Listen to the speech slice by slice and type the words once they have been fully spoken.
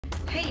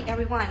Hey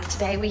everyone,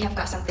 today we have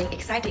got something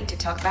exciting to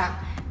talk about,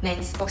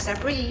 men's boxer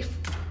brief.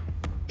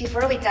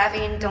 Before we dive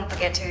in, don't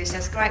forget to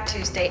subscribe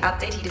to stay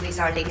updated with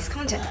our latest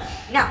content.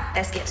 Now,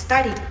 let's get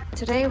started.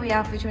 Today we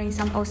are featuring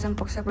some awesome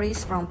boxer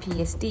briefs from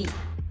PSD.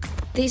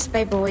 These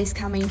bad boys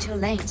come in two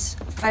lengths,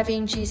 5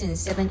 inches and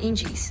 7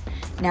 inches.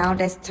 Now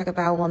let's talk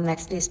about what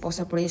makes these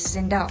boxer briefs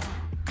stand out.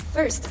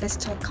 First, let's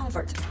talk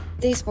comfort.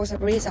 These boxer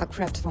briefs are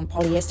crafted from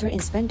polyester and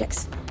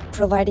spandex,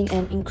 providing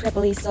an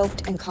incredibly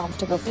soft and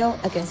comfortable feel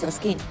against your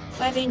skin.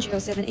 5-inch or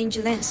 7-inch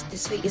lengths,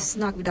 this fit is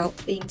snug without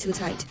being too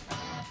tight.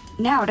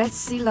 Now let's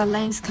see the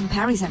length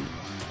comparison.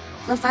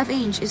 The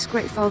 5-inch is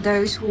great for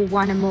those who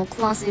want a more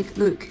classic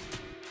look,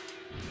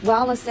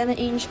 while the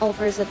 7-inch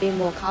offers a bit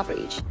more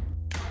coverage.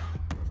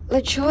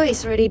 The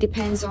choice really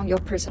depends on your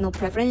personal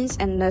preference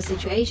and the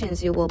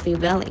situations you will be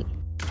wearing.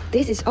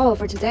 This is all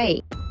for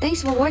today.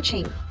 Thanks for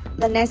watching.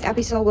 The next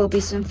episode will be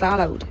soon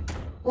followed.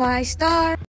 Why star?